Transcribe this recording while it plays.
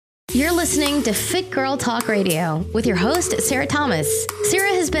You're listening to Fit Girl Talk Radio with your host, Sarah Thomas. Sarah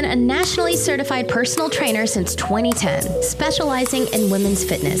has been a nationally certified personal trainer since 2010, specializing in women's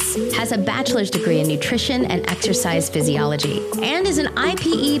fitness, has a bachelor's degree in nutrition and exercise physiology, and is an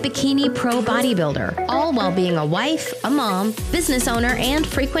IPE Bikini Pro bodybuilder, all while being a wife, a mom, business owner, and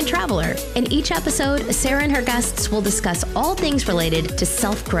frequent traveler. In each episode, Sarah and her guests will discuss all things related to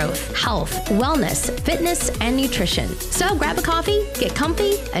self-growth, health, wellness, fitness, and nutrition. So grab a coffee, get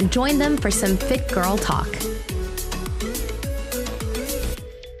comfy, and join them for some Fit Girl Talk.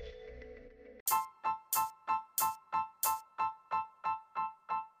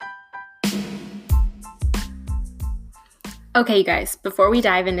 Okay, you guys, before we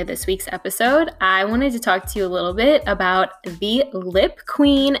dive into this week's episode, I wanted to talk to you a little bit about the Lip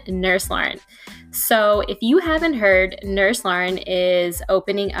Queen, Nurse Lauren. So if you haven't heard, Nurse Lauren is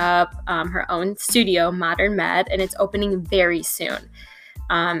opening up her own studio, Modern Med, and it's opening very soon.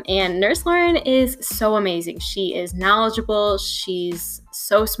 And Nurse Lauren is so amazing. She is knowledgeable. She's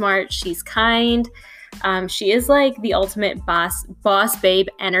so smart. She's kind. She is like the ultimate boss babe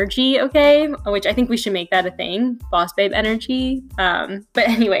energy, okay? Which I think we should make that a thing, boss babe energy. But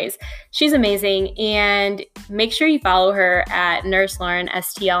anyways, she's amazing. And make sure you follow her at Nurse Lauren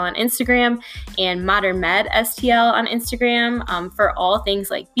STL on Instagram and Modern Med STL on Instagram for all things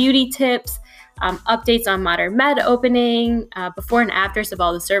like beauty tips, updates on Modern Med opening, before and afters of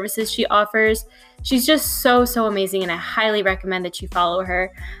all the services she offers. She's just so amazing, and I highly recommend that you follow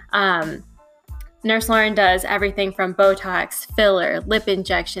her. Nurse Lauren does everything from Botox, filler, lip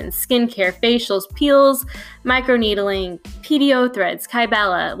injections, skincare, facials, peels, microneedling, PDO threads,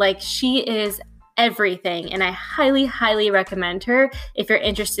 Kybella. Like, she is everything, and I highly recommend her if you're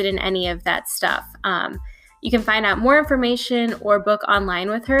interested in any of that stuff. You can find out more information or book online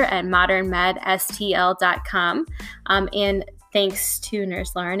with her at modernmedstl.com. And thanks to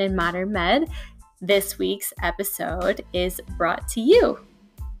Nurse Lauren and Modern Med, this week's episode is brought to you.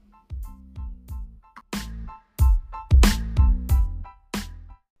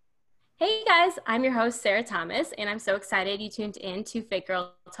 Hey guys, I'm your host, Sarah Thomas, and I'm so excited you tuned in to Fit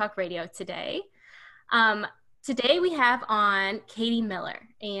Girl Talk Radio today. Today we have on Katie Miller,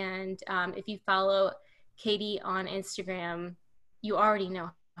 and if you follow Katie on Instagram, you already know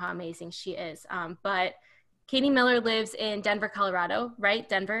how amazing she is. But Katie Miller lives in Denver, Colorado, right?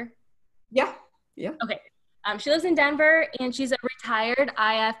 Denver? Yeah. Okay. She lives in Denver, and she's a retired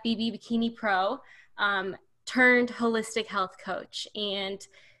IFBB Bikini Pro turned holistic health coach. And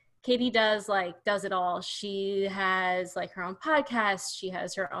Katie does it all. She has like her own podcast. She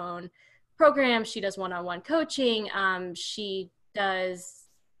has her own program. She does one-on-one coaching. She does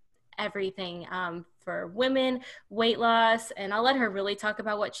everything for women, weight loss, and I'll let her really talk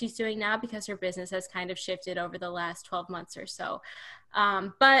about what she's doing now because her business has kind of shifted over the last 12 months or so.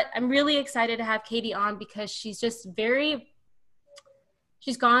 But I'm really excited to have Katie on because she's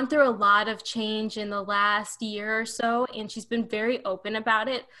gone through a lot of change in the last year or so, and she's been very open about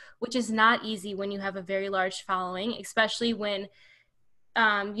it, which is not easy when you have a very large following, especially when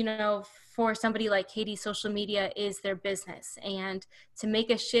for somebody like Katie, social media is their business. And to make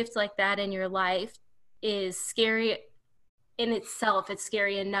a shift like that in your life is scary in itself. It's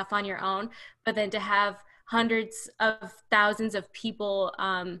scary enough on your own, but then to have hundreds of thousands of people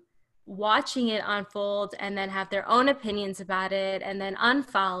watching it unfold and then have their own opinions about it and then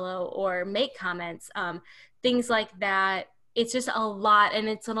unfollow or make comments, things like that. It's just a lot, and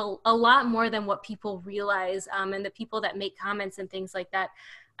it's a lot more than what people realize. And the people that make comments and things like that,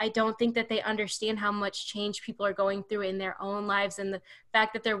 I don't think that they understand how much change people are going through in their own lives, and the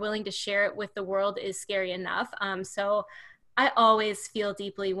fact that they're willing to share it with the world is scary enough. So I always feel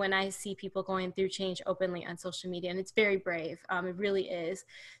deeply when I see people going through change openly on social media, and it's very brave. It really is.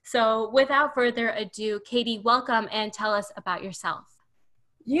 So without further ado, Katie, welcome, and tell us about yourself.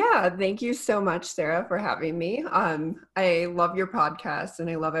 Yeah, thank you so much, Sarah, for having me. I love your podcast and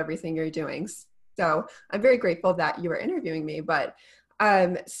I love everything you're doing. So I'm very grateful that you are interviewing me. But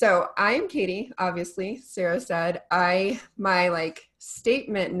so I am Katie, obviously, Sarah said. My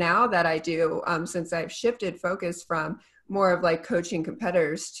statement now that I do, since I've shifted focus from more of like coaching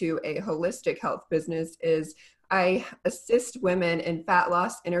competitors to a holistic health business, is I assist women in fat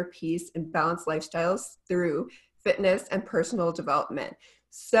loss, inner peace, and balanced lifestyles through fitness and personal development.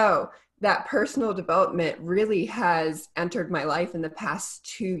 So that personal development really has entered my life in the past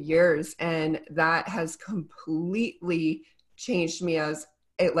 2 years, and that has completely changed me as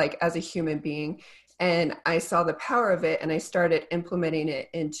a human being. And I saw the power of it, and I started implementing it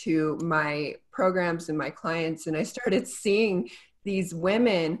into my programs and my clients, and I started seeing these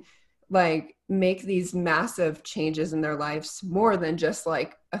women like make these massive changes in their lives more than just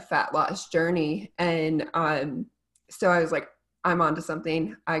like a fat loss journey. And so I was like, I'm onto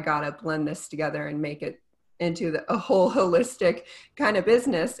something. I gotta blend this together and make it into a whole holistic kind of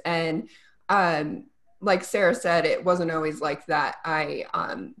business. And like Sarah said, it wasn't always like that. I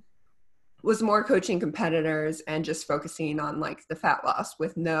was more coaching competitors and just focusing on like the fat loss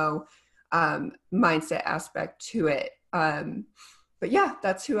with no mindset aspect to it. But yeah,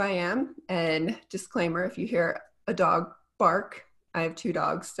 that's who I am. And disclaimer, if you hear a dog bark, I have 2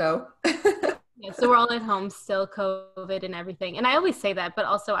 dogs. So yeah, so we're all at home still, COVID and everything. And I always say that, but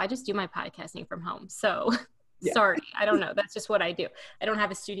also I just do my podcasting from home. So yeah. Sorry, I don't know. That's just what I do. I don't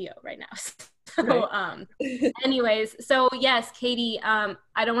have a studio right now. So, right. Anyways, so yes, Katie, I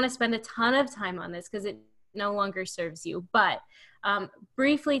don't want to spend a ton of time on this because it no longer serves you, but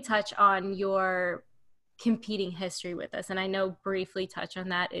briefly touch on your competing history with us. And I know briefly touch on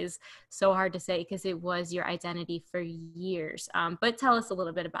that is so hard to say because it was your identity for years. But tell us a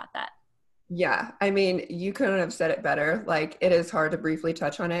little bit about that. Yeah, I mean, you couldn't have said it better. Like, it is hard to briefly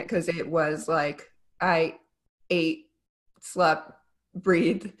touch on it because it was like I ate, slept,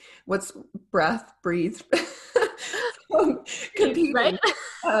 breathed. What's breath? Breathe. Competing. Right?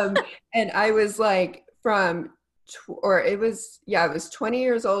 And I was like it was 20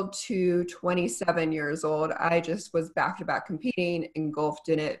 years old to 27 years old. I just was back to back competing, engulfed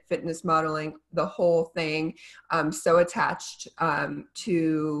in it, fitness modeling, the whole thing. So attached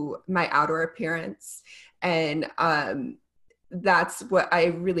to my outer appearance. And that's what I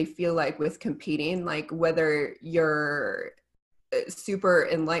really feel like with competing, like whether you're super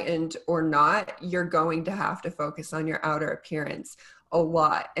enlightened or not, you're going to have to focus on your outer appearance a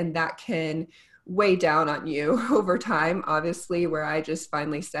lot. And that can weigh down on you over time, obviously, where I just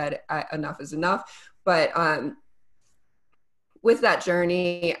finally said enough is enough. But with that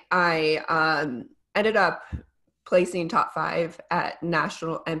journey, I ended up placing top 5 at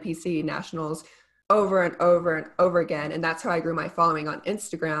national NPC nationals over and over and over again. And that's how I grew my following on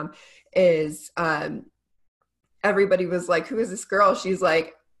Instagram is everybody was like, who is this girl? She's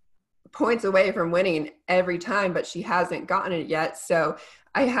like points away from winning every time, but she hasn't gotten it yet. So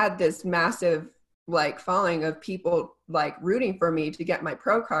I had this massive like following of people like rooting for me to get my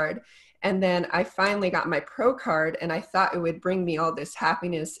pro card. And then I finally got my pro card and I thought it would bring me all this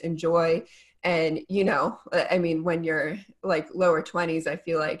happiness and joy. And, you know, I mean, when you're like lower 20s, I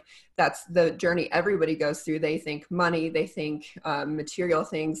feel like that's the journey everybody goes through. They think money, they think material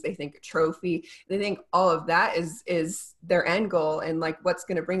things, they think a trophy, they think all of that is their end goal and like what's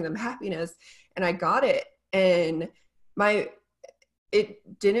going to bring them happiness. And I got it. And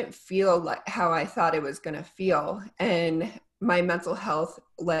it didn't feel like how I thought it was going to feel. And my mental health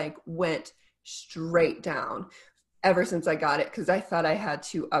like went straight down ever since I got it, because I thought I had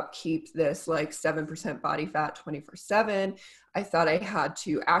to upkeep this like 7% body fat 24/7. I thought I had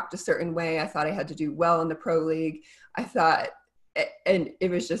to act a certain way. I thought I had to do well in the pro league. I thought, and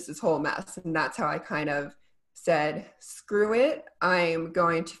it was just this whole mess. And that's how I kind of said, screw it. I'm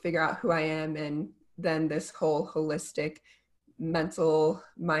going to figure out who I am. And then this whole holistic mental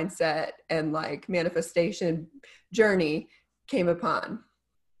mindset and like manifestation journey came upon.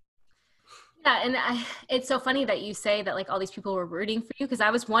 Yeah, and it's so funny that you say that like all these people were rooting for you because I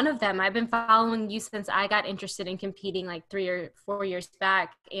was one of them. I've been following you since I got interested in competing like 3 or 4 years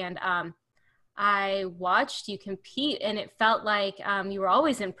back, and I watched you compete, and it felt like you were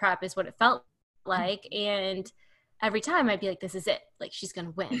always in prep, is what it felt like. And every time I'd be like, "This is it! Like she's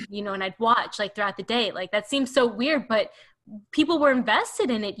gonna win," you know. And I'd watch like throughout the day. Like that seems so weird, but people were invested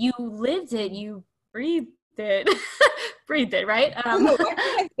in it. You lived it. You breathed it. Breathed it, right? Why did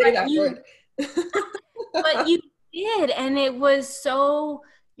I say that word? But you did, and it was so,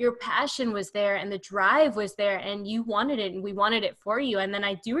 your passion was there and the drive was there and you wanted it and we wanted it for you. And then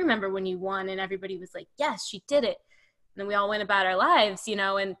I do remember when you won and everybody was like, yes, she did it. And then we all went about our lives, you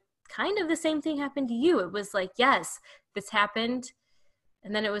know, and kind of the same thing happened to you. It was like, yes, this happened.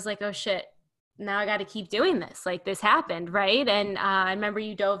 And then it was like, oh shit, now I got to keep doing this. Like this happened, right? And I remember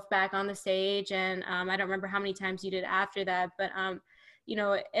you dove back on the stage, and I don't remember how many times you did after that, but you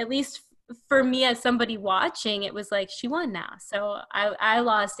know, at least for me as somebody watching, it was like she won now. So I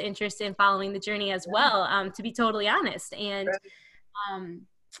lost interest in following the journey as well, to be totally honest. And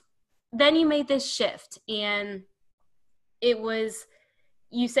then you made this shift, and it was,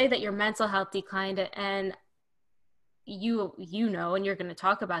 you say that your mental health declined, and you know, and you're going to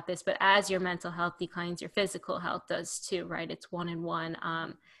talk about this, but as your mental health declines, your physical health does too, right? It's one in one.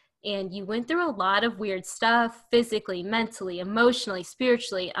 And you went through a lot of weird stuff physically, mentally, emotionally,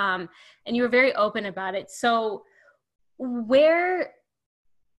 spiritually, and you were very open about it. So where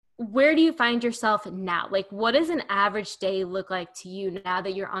where do you find yourself now? Like, what does an average day look like to you now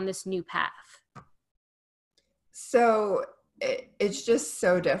that you're on this new path? So it's just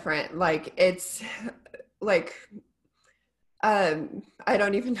so different. Like, it's like, I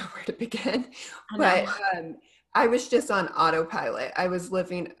don't even know where to begin, but I was just on autopilot. I was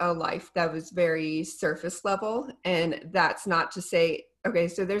living a life that was very surface level. And that's not to say, okay,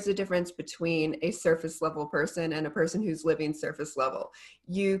 so there's a difference between a surface level person and a person who's living surface level.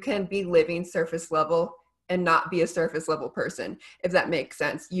 You can be living surface level and not be a surface level person, if that makes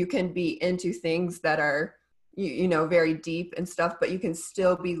sense. You can be into things that are, you know, very deep and stuff, but you can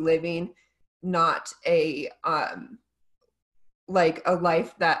still be living not a, like a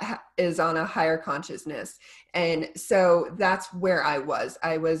life that is on a higher consciousness. And so that's where I was.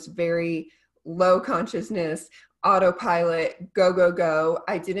 I was very low consciousness, autopilot, go, go, go.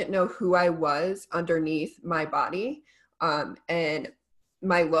 I didn't know who I was underneath my body and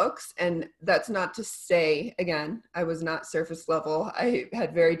my looks. And that's not to say, again, I was not surface level. I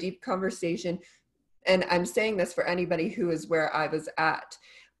had very deep conversation. And I'm saying this for anybody who is where I was at.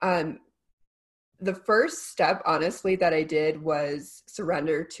 The first step, honestly, that I did was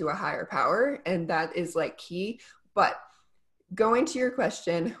surrender to a higher power. And that is like key. But going to your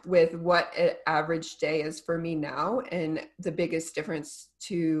question with what an average day is for me now, and the biggest difference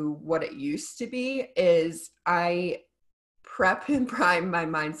to what it used to be is I prep and prime my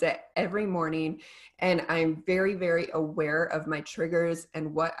mindset every morning. And I'm very, very aware of my triggers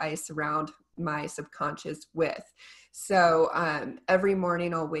and what I surround my subconscious with. So every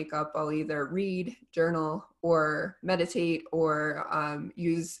morning I'll wake up, I'll either read, journal, or meditate, or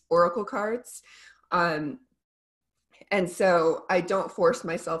use oracle cards. And so I don't force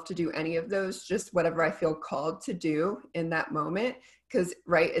myself to do any of those, just whatever I feel called to do in that moment. Because,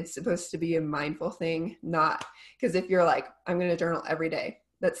 right, it's supposed to be a mindful thing, not because if you're like, I'm going to journal every day,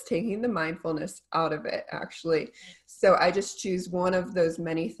 that's taking the mindfulness out of it, actually. So I just choose one of those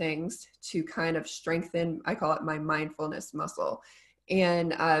many things to kind of strengthen, I call it my mindfulness muscle.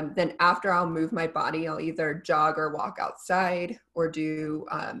 And then after I'll move my body, I'll either jog or walk outside or do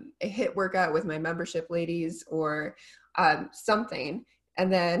a HIIT workout with my membership ladies or something.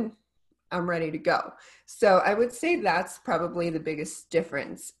 And then I'm ready to go. So I would say that's probably the biggest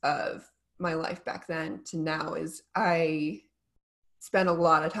difference of my life back then to now is I spend a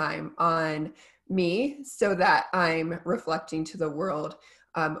lot of time on me so that I'm reflecting to the world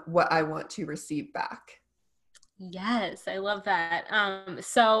what I want to receive back. Yes, I love that.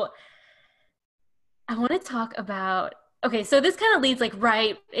 So I want to talk about, okay, so this kind of leads like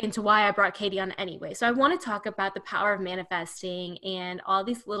right into why I brought Katie on anyway. So I want to talk about the power of manifesting and all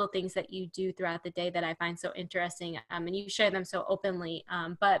these little things that you do throughout the day that I find so interesting. And you share them so openly.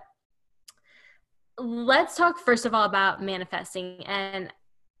 But let's talk first of all about manifesting. And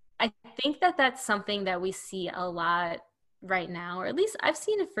I think that that's something that we see a lot right now, or at least I've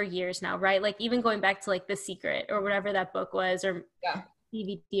seen it for years now, right? Like even going back to like The Secret or whatever that book was, or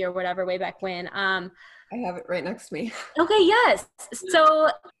DVD or whatever way back when. I have it right next to me. Okay, yes. So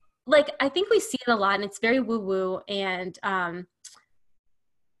like I think we see it a lot and it's very woo-woo, and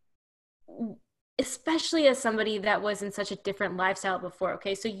especially as somebody that was in such a different lifestyle before.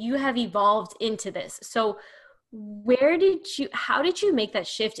 Okay, so you have evolved into this. So how did you make that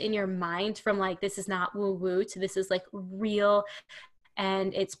shift in your mind from like, this is not woo woo to this is like real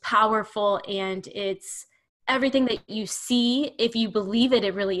and it's powerful and it's everything that you see, if you believe it,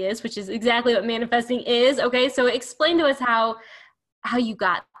 it really is, which is exactly what manifesting is. Okay. So explain to us how you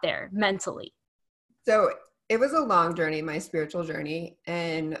got there mentally. So it was a long journey, my spiritual journey.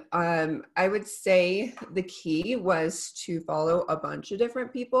 And I would say the key was to follow a bunch of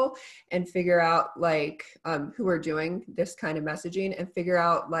different people and figure out like who are doing this kind of messaging and figure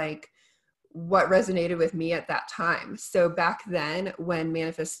out like what resonated with me at that time. So back then when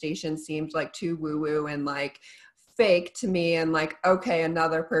manifestation seemed like too woo-woo and like fake to me and like, okay,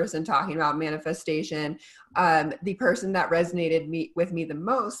 another person talking about manifestation. The person that resonated with me the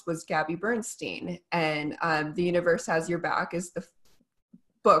most was Gabby Bernstein. And The Universe Has Your Back is the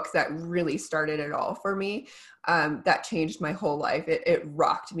book that really started it all for me. That changed my whole life. It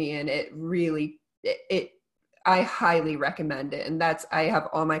rocked me and it really, I highly recommend it. And I have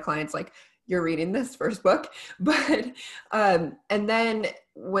all my clients like, you're reading this first book, but, and then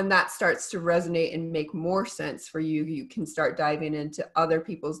when that starts to resonate and make more sense for you, you can start diving into other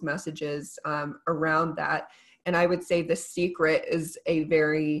people's messages around that. And I would say The Secret is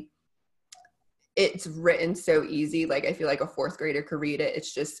it's written so easy. Like I feel like a fourth grader could read it.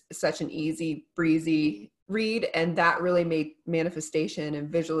 It's just such an easy, breezy read. And that really made manifestation and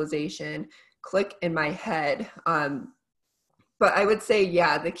visualization click in my head. But I would say,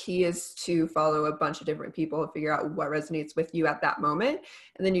 yeah, the key is to follow a bunch of different people and figure out what resonates with you at that moment.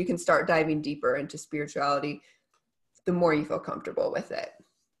 And then you can start diving deeper into spirituality the more you feel comfortable with it.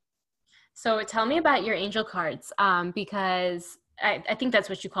 So tell me about your angel cards, because I think that's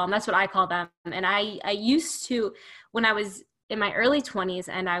what you call them. That's what I call them. And I used to, when I was in my early 20s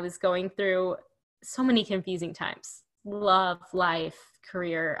and I was going through so many confusing times, love, life,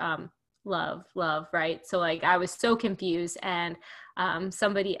 career, love, right? So like I was so confused, and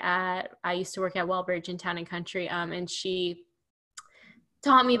I used to work at Wellbridge in Town and Country, and she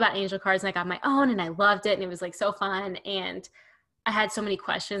taught me about angel cards, and I got my own and I loved it, and it was like so fun. And I had so many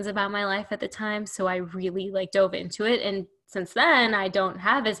questions about my life at the time, so I really like dove into it. And since then, I don't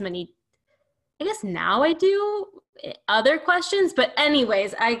have as many. I guess now I do other questions, but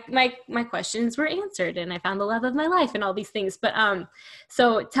anyways, my questions were answered, and I found the love of my life and all these things. But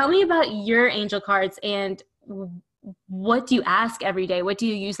so tell me about your angel cards, and what do you ask every day? What do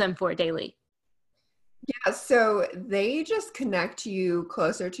you use them for daily? Yeah, so they just connect you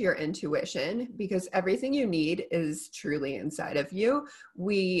closer to your intuition, because everything you need is truly inside of you.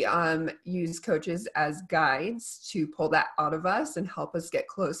 We use coaches as guides to pull that out of us and help us get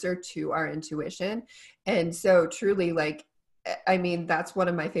closer to our intuition. And so truly, like, I mean, that's one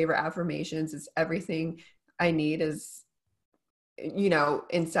of my favorite affirmations, is everything I need is,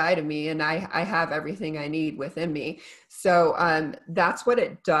 inside of me, and I have everything I need within me. So that's what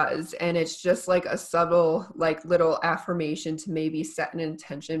it does. And it's just like a subtle, like, little affirmation to maybe set an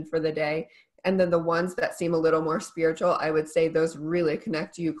intention for the day. And then the ones that seem a little more spiritual, I would say those really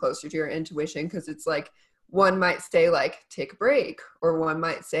connect you closer to your intuition, because it's like, one might say like, take a break, or one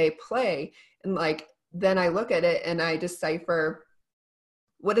might say play. And like, then I look at it and I decipher,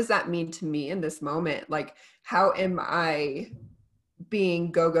 what does that mean to me in this moment? Like, how am I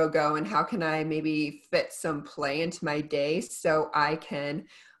being go, go, go, and how can I maybe fit some play into my day so I can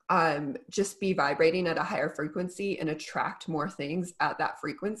just be vibrating at a higher frequency and attract more things at that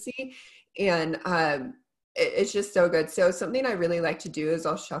frequency. And it's just so good. So something I really like to do is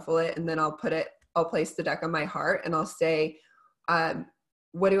I'll shuffle it, and then I'll place the deck on my heart, and I'll say,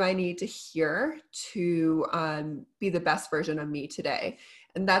 what do I need to hear to be the best version of me today?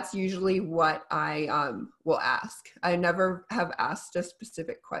 And that's usually what I will ask. I never have asked a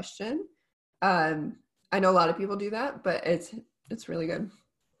specific question. I know a lot of people do that, but it's really good.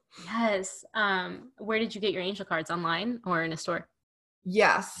 Yes. Where did you get your angel cards? Online or in a store?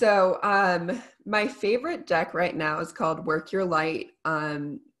 Yeah. So my favorite deck right now is called Work Your Light.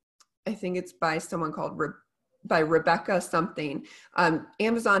 I think it's by someone called by Rebecca something.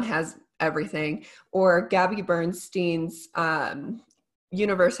 Amazon has everything, or Gabby Bernstein's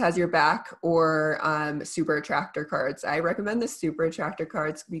Universe Has Your Back, or Super Attractor cards. I recommend the Super Attractor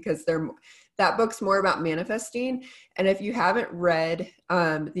cards because that book's more about manifesting. And if you haven't read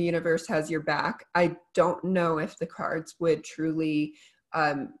The Universe Has Your Back, I don't know if the cards would truly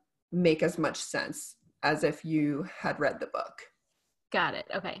make as much sense as if you had read the book. Got it.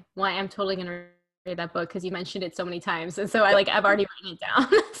 Okay. Well, I am totally going to read that book because you mentioned it so many times. And so I've already written it down.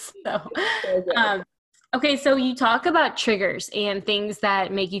 So, okay. So you talk about triggers and things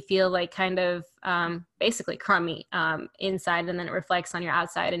that make you feel like kind of basically crummy inside, and then it reflects on your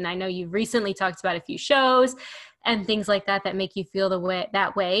outside. And I know you've recently talked about a few shows and things like that make you feel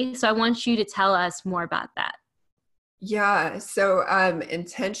that way. So I want you to tell us more about that. Yeah. So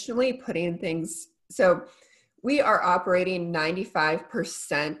intentionally putting things, so we are operating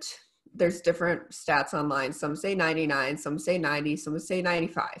 95%. There's different stats online. Some say 99, some say 90, some say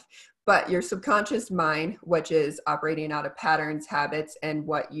 95. But your subconscious mind, which is operating out of patterns, habits, and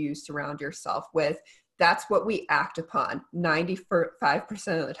what you surround yourself with, that's what we act upon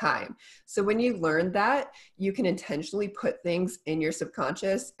 95% of the time. So when you learn that, you can intentionally put things in your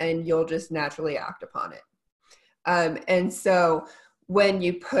subconscious and you'll just naturally act upon it. And so when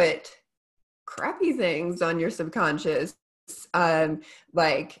you put crappy things on your subconscious,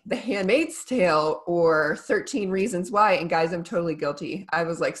 like The Handmaid's Tale or 13 Reasons Why, and guys, I'm totally guilty. I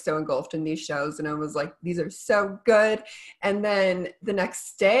was like so engulfed in these shows, and I was like, these are so good. And then the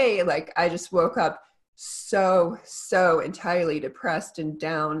next day, like, I just woke up so entirely depressed and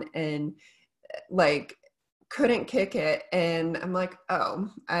down, and like couldn't kick it. And I'm like, oh,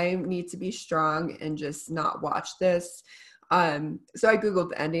 I need to be strong and just not watch this. So I Googled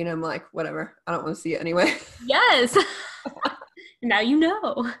the ending. I'm like, whatever, I don't want to see it anyway. Yes. Now you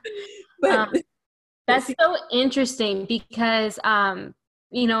know. But that's so interesting because, I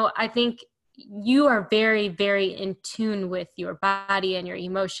think you are very, very in tune with your body and your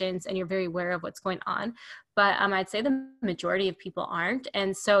emotions, and you're very aware of what's going on. But I'd say the majority of people aren't.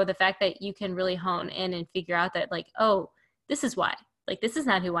 And so the fact that you can really hone in and figure out that, like, oh, this is why. Like, this is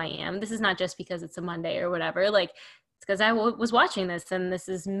not who I am. This is not just because it's a Monday or whatever. Like, it's because I was watching this and this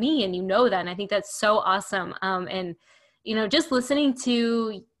is me, and you know that. And I think that's so awesome. And, you know, just listening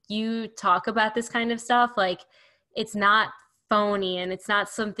to you talk about this kind of stuff, like, it's not phony and it's not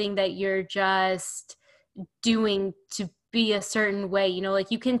something that you're just doing to be a certain way. You know,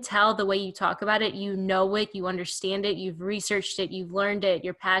 like, you can tell the way you talk about it, you know it, you understand it, you've researched it, you've learned it,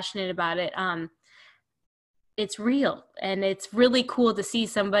 you're passionate about it. It's real, and it's really cool to see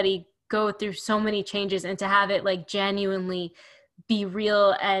somebody go through so many changes and to have it like genuinely be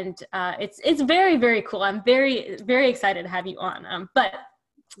real. And it's very, very cool. I'm very, very excited to have you on. But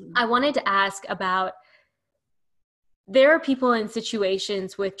I wanted to ask about, there are people in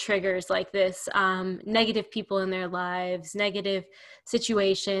situations with triggers like this, negative people in their lives, negative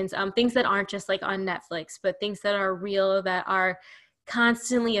situations, things that aren't just like on Netflix, but things that are real, that are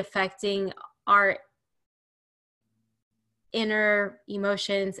constantly affecting our inner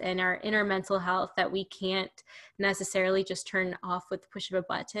emotions and our inner mental health, that we can't necessarily just turn off with the push of a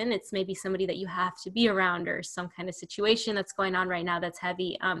button. It's maybe somebody that you have to be around, or some kind of situation that's going on right now that's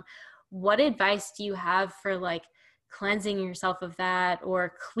heavy. What advice do you have for like cleansing yourself of that,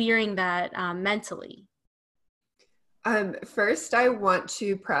 or clearing that mentally? First, I want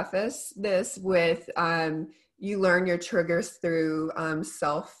to preface this with you learn your triggers through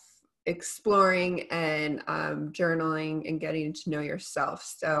self-exploring and journaling and getting to know yourself.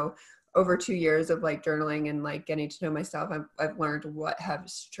 So over 2 years of like journaling and like getting to know myself, I've learned what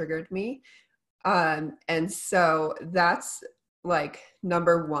has triggered me. And so that's like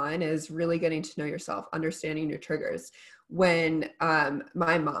number one, is really getting to know yourself, understanding your triggers. When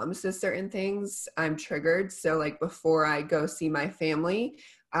my mom says certain things, I'm triggered. So like before I go see my family,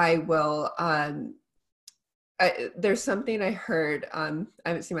 I will, there's something I heard, I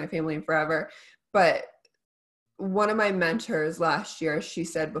haven't seen my family in forever, but one of my mentors last year, she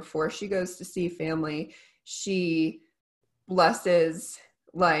said before she goes to see family, she blesses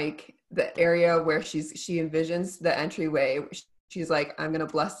like the area where she envisions the entryway. She's like, I'm going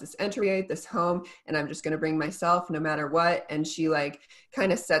to bless this entryway, this home, and I'm just going to bring myself no matter what. And she like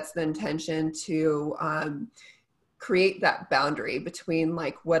kind of sets the intention to create that boundary between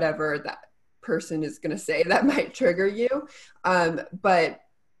like whatever that person is going to say that might trigger you. But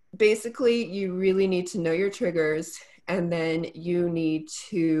basically you really need to know your triggers, and then you need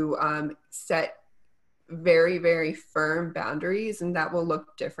to set very, very firm boundaries, and that will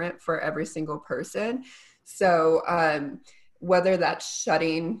look different for every single person. So whether that's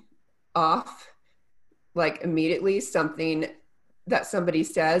shutting off like immediately something that somebody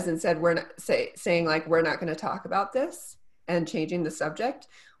says and said, we're not saying like, we're not going to talk about this, and changing the subject,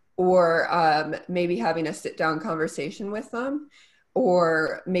 or maybe having a sit down conversation with them,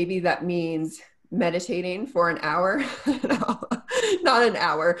 or maybe that means meditating for an hour. No, not an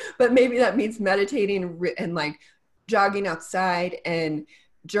hour, but maybe that means meditating and like jogging outside and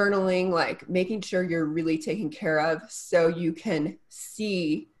journaling, like making sure you're really taken care of, so you can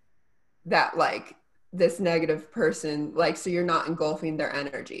see that like this negative person, like, so you're not engulfing their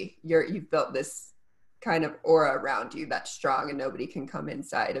energy. You've built this kind of aura around you that's strong, and nobody can come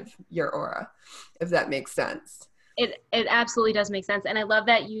inside of your aura, if that makes sense. It absolutely does make sense. And I love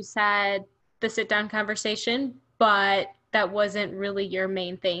that you said the sit down conversation, but that wasn't really your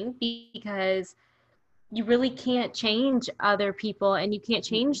main thing, because you really can't change other people, and you can't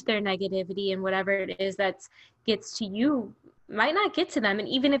change their negativity, and whatever it is that gets to you might not get to them. And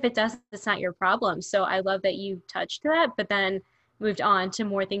even if it does, it's not your problem. So I love that you touched that, but then moved on to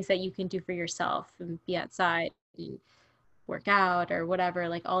more things that you can do for yourself, and be outside and work out or whatever,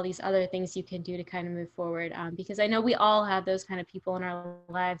 like all these other things you can do to kind of move forward. Because I know we all have those kind of people in our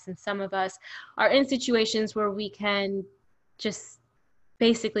lives, and some of us are in situations where we can just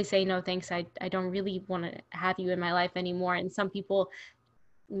basically say, no, thanks. I don't really want to have you in my life anymore. And some people,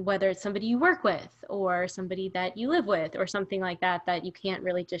 whether it's somebody you work with or somebody that you live with or something like that, that you can't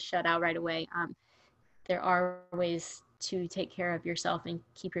really just shut out right away. There are ways to take care of yourself and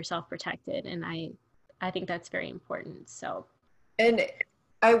keep yourself protected. And I think that's very important. So, and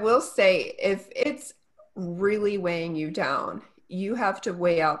I will say, if it's really weighing you down, you have to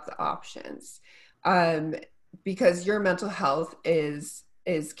weigh out the options, because your mental health is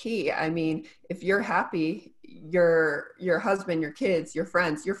key. I mean, if you're happy, your husband, your kids, your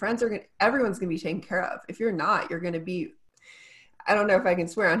friends everyone's going to be taken care of. If you're not, you're going to be, I don't know if I can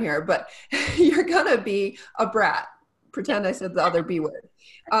swear on here, but you're going to be a brat. Pretend I said the other B word.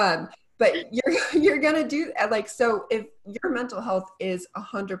 But you're going to do like, so if your mental health is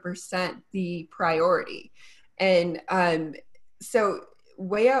 100% the priority, and so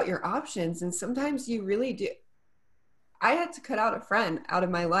weigh out your options. And sometimes you really do. I had to cut out a friend out of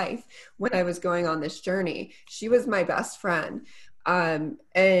my life when I was going on this journey. She was my best friend. And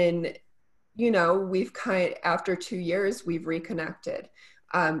we've after 2 years, we've reconnected.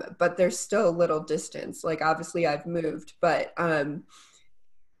 But there's still a little distance. Like, obviously I've moved, but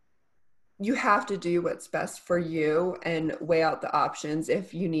you have to do what's best for you and weigh out the options.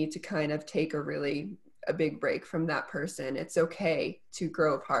 If you need to kind of take a big break from that person, it's okay to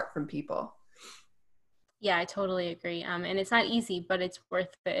grow apart from people. Yeah, I totally agree. And it's not easy, but it's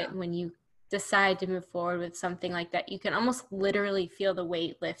worth it when you decide to move forward with something like that. You can almost literally feel the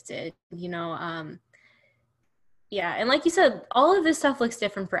weight lifted, yeah. And like you said, all of this stuff looks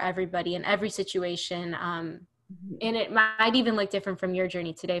different for everybody in every situation. And it might even look different from your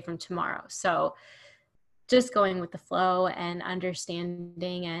journey today from tomorrow. So just going with the flow and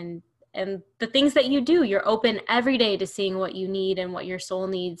understanding and the things that you do, you're open every day to seeing what you need and what your soul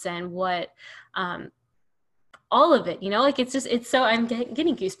needs and what, all of it, it's so, I'm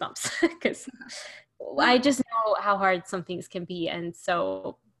getting goosebumps because I just know how hard some things can be. And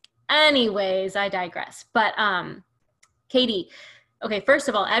so anyways, I digress. But Katie, okay, first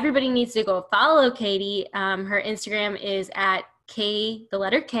of all, everybody needs to go follow Katie. Her Instagram is at the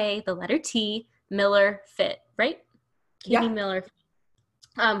letter T, Miller Fit, right? Katie Miller.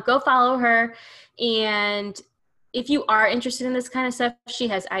 Go follow her. And if you are interested in this kind of stuff, she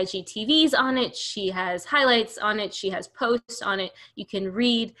has IGTVs on it. She has highlights on it. She has posts on it. You can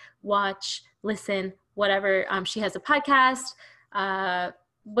read, watch, listen, whatever. She has a podcast.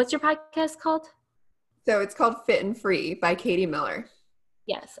 What's your podcast called? So it's called Fit and Free by Katie Miller.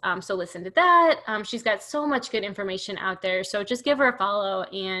 Yes. So listen to that. She's got so much good information out there. So just give her a follow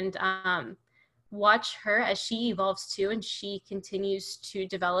and watch her as she evolves too, and she continues to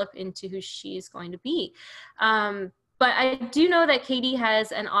develop into who she's going to be. But I do know that Katie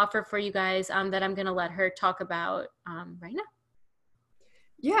has an offer for you guys that I'm going to let her talk about right now.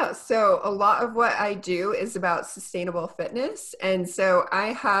 Yeah, so a lot of what I do is about sustainable fitness. And so I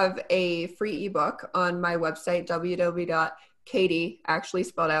have a free ebook on my website, www.Katie, actually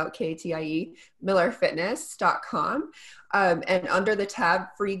spelled out Katie, millerfitness.com. And under the tab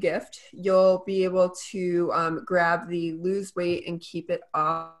free gift, you'll be able to grab the Lose Weight and Keep It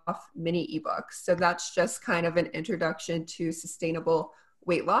Off mini ebook. So that's just kind of an introduction to sustainable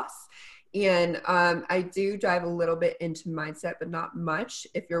weight loss. And I do dive a little bit into mindset, but not much.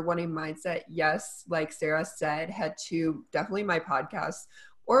 If you're wanting mindset, yes, like Sarah said, head to definitely my podcast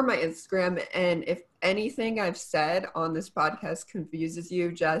or my Instagram. And if anything I've said on this podcast confuses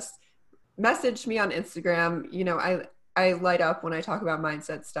you, just message me on Instagram. I light up when I talk about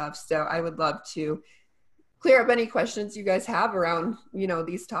mindset stuff. So I would love to clear up any questions you guys have around,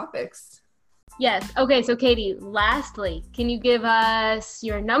 these topics. Yes. Okay. So Katie, lastly, can you give us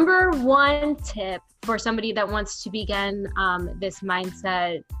your number one tip for somebody that wants to begin this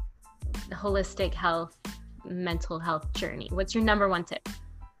mindset, holistic health, mental health journey? What's your number one tip?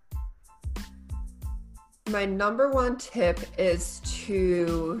 My number one tip is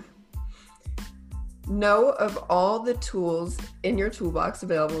to know of all the tools in your toolbox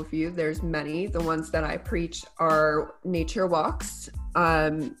available for you. There's many. The ones that I preach are nature walks,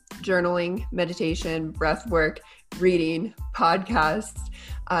 journaling, meditation, breath work, reading, podcasts,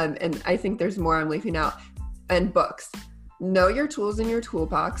 and I think there's more I'm leaving out, and books. Know your tools in your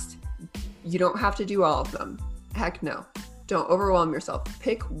toolbox. You don't have to do all of them. Heck no. Don't overwhelm yourself.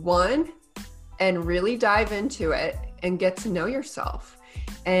 Pick one and really dive into it and get to know yourself.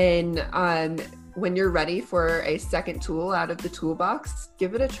 And when you're ready for a second tool out of the toolbox,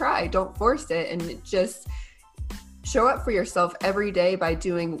 give it a try. Don't force it, and just show up for yourself every day by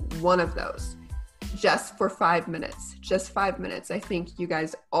doing one of those just for 5 minutes. Just 5 minutes. I think you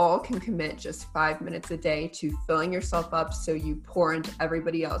guys all can commit just 5 minutes a day to filling yourself up so you pour into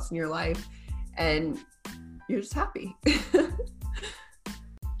everybody else in your life and you're just happy.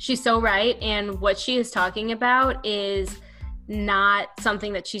 She's so right. And what she is talking about is not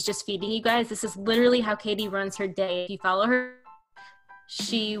something that she's just feeding you guys. This is literally how Katie runs her day. If you follow her,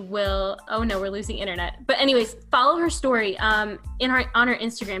 she will, oh no, we're losing internet. But anyways, follow her story on her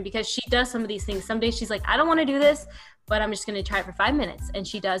Instagram, because she does some of these things. Some days she's like, I don't want to do this, but I'm just going to try it for 5 minutes. And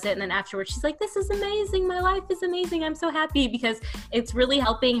she does it. And then afterwards, she's like, this is amazing. My life is amazing. I'm so happy, because it's really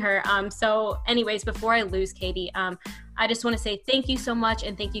helping her. So anyways, before I lose Katie, I just want to say thank you so much.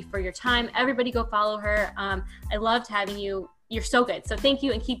 And thank you for your time. Everybody go follow her. I loved having you. You're so good. So thank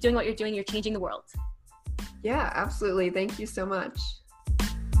you, and keep doing what you're doing. You're changing the world. Yeah, absolutely. Thank you so much.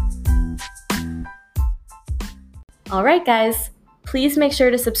 All right, guys, please make sure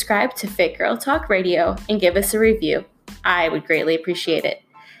to subscribe to Fit Girl Talk Radio and give us a review. I would greatly appreciate it.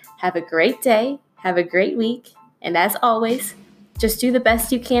 Have a great day. Have a great week. And as always, just do the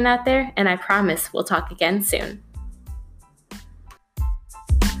best you can out there, and I promise we'll talk again soon.